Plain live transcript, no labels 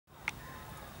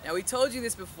Now, we told you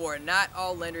this before, not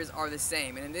all lenders are the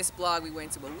same, and in this blog we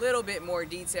went into a little bit more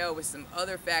detail with some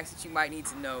other facts that you might need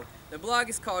to know. The blog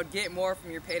is called Get More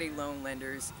from Your Payday Loan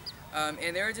Lenders,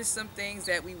 and there are just some things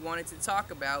that we wanted to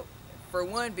talk about. For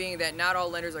one, being that not all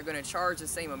lenders are going to charge the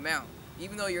same amount.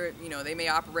 Even though they may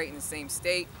operate in the same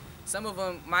state, some of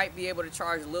them might be able to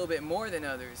charge a little bit more than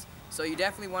others. So you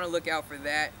definitely want to look out for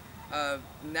that.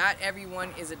 Not everyone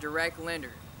is a direct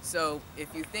lender. So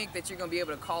if you think that you're going to be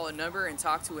able to call a number and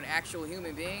talk to an actual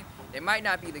human being, that might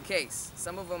not be the case.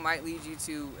 Some of them might lead you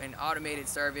to an automated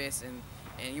service,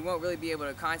 and you won't really be able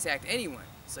to contact anyone.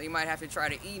 So you might have to try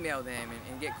to email them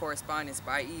and get correspondence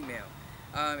by email.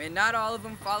 And not all of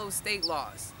them follow state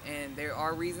laws, and there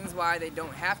are reasons why they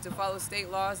don't have to follow state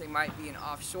laws. They might be an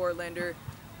offshore lender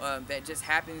that just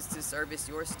happens to service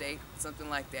your state, something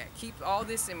like that. Keep all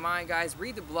this in mind, guys.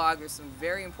 Read the blog. There's some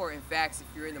very important facts if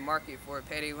you're in the market for a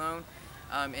payday loan,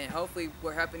 and hopefully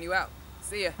we're helping you out.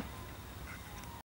 See ya.